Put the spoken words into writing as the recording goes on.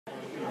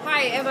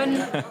Hi,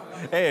 Evan.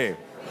 Hey.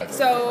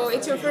 So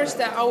it's your first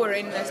hour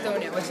in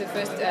Estonia. What's your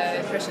first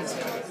impressions?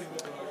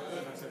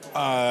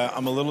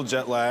 I'm a little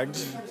jet lagged.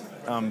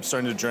 I'm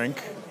starting to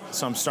drink,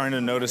 so I'm starting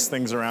to notice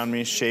things around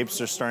me. Shapes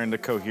are starting to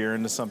cohere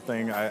into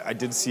something. I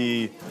did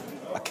see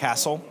a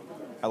castle.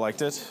 I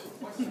liked it.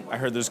 I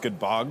heard there's good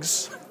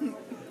bogs.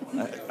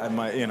 I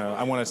might,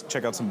 I want to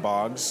check out some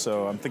bogs,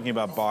 so I'm thinking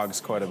about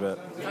bogs quite a bit.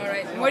 All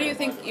right. What do you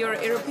think your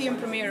European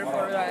premiere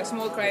for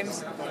Small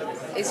Crimes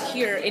is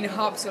here in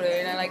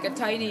Haapsalu, in like a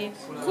tiny,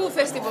 cool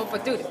festival?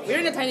 But dude, we're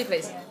in a tiny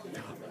place.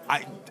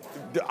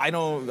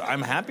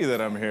 I'm happy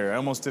that I'm here. I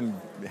almost didn't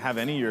have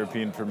any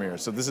European premiere,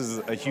 so this is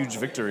a huge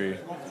victory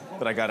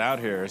that I got out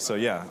here. So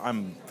yeah,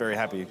 I'm very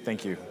happy.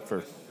 Thank you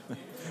for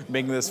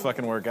making this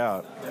fucking work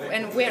out.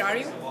 And where are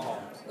you?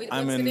 What's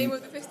the name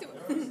of the festival?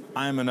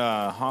 I'm in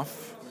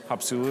HØFF.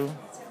 Haapsalu,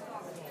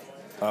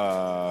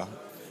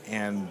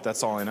 and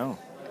that's all I know.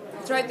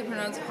 Try to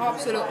pronounce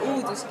Haapsalu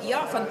uudis-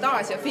 ja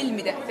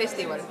fantaasiafilmide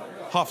festival.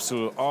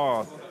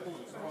 Haapsalu,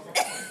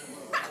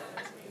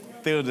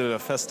 Theater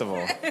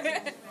Festival.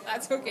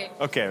 That's okay.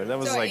 Okay, that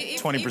was so like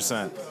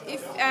 20%.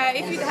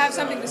 If you'd have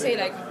something to say,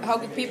 like how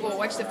could people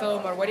watch the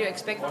film or what do you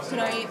expect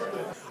tonight?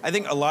 I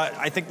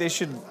think they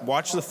should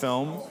watch the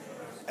film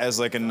as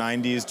like a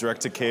 90s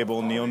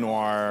direct-to-cable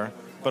neo-noir,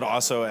 but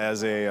also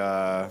as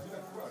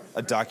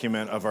a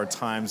document of our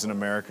times in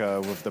America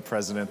with the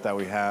president that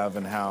we have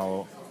and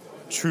how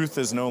truth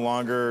is no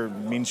longer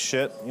means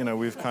shit.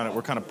 We're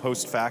kind of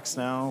post-facts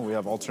now. We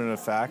have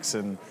alternative facts,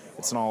 and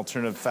it's an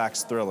alternative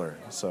facts thriller.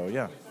 So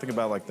yeah, think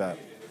about it like that.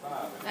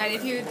 And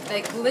if you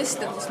list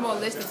a small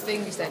list of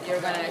things that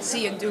you're gonna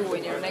see and do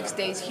in your next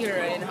days here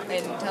in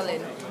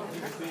Tallinn,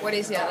 what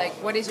is it like?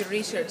 What is your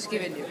research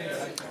giving you?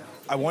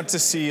 I want to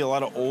see a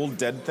lot of old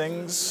dead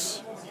things.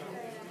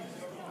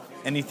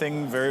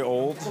 Anything very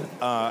old.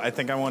 I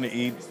think I want to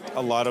eat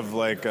a lot of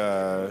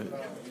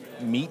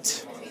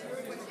meat.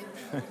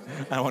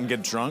 I want to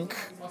get drunk,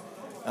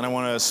 and I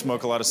want to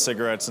smoke a lot of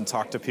cigarettes and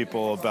talk to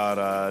people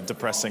about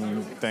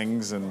depressing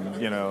things and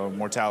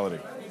mortality.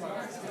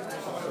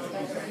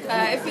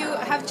 If you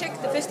have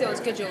checked the festival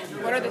schedule,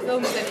 what are the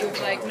films that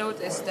you've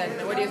noticed,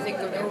 and what do you think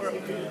of the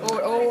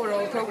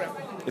overall program?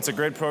 It's a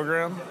great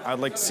program. I'd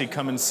like to see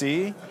Come and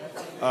See.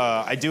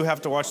 I do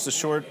have to watch the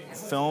short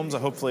films.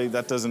 Hopefully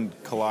that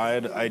doesn't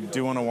collide. I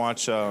do want to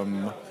watch,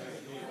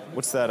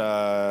 what's that?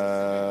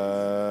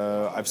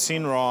 I've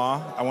seen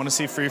Raw. I want to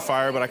see Free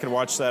Fire, but I could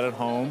watch that at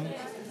home.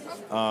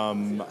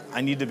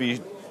 I need to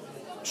be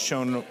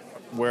shown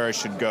where I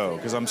should go,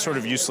 because I'm sort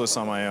of useless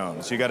on my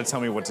own. So you got to tell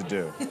me what to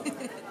do.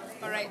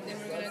 All right, then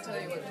we're going to tell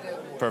you what to do.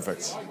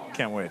 Perfect.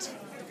 Can't wait.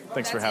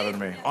 Thanks for having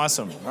me.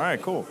 Awesome. All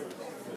right, cool.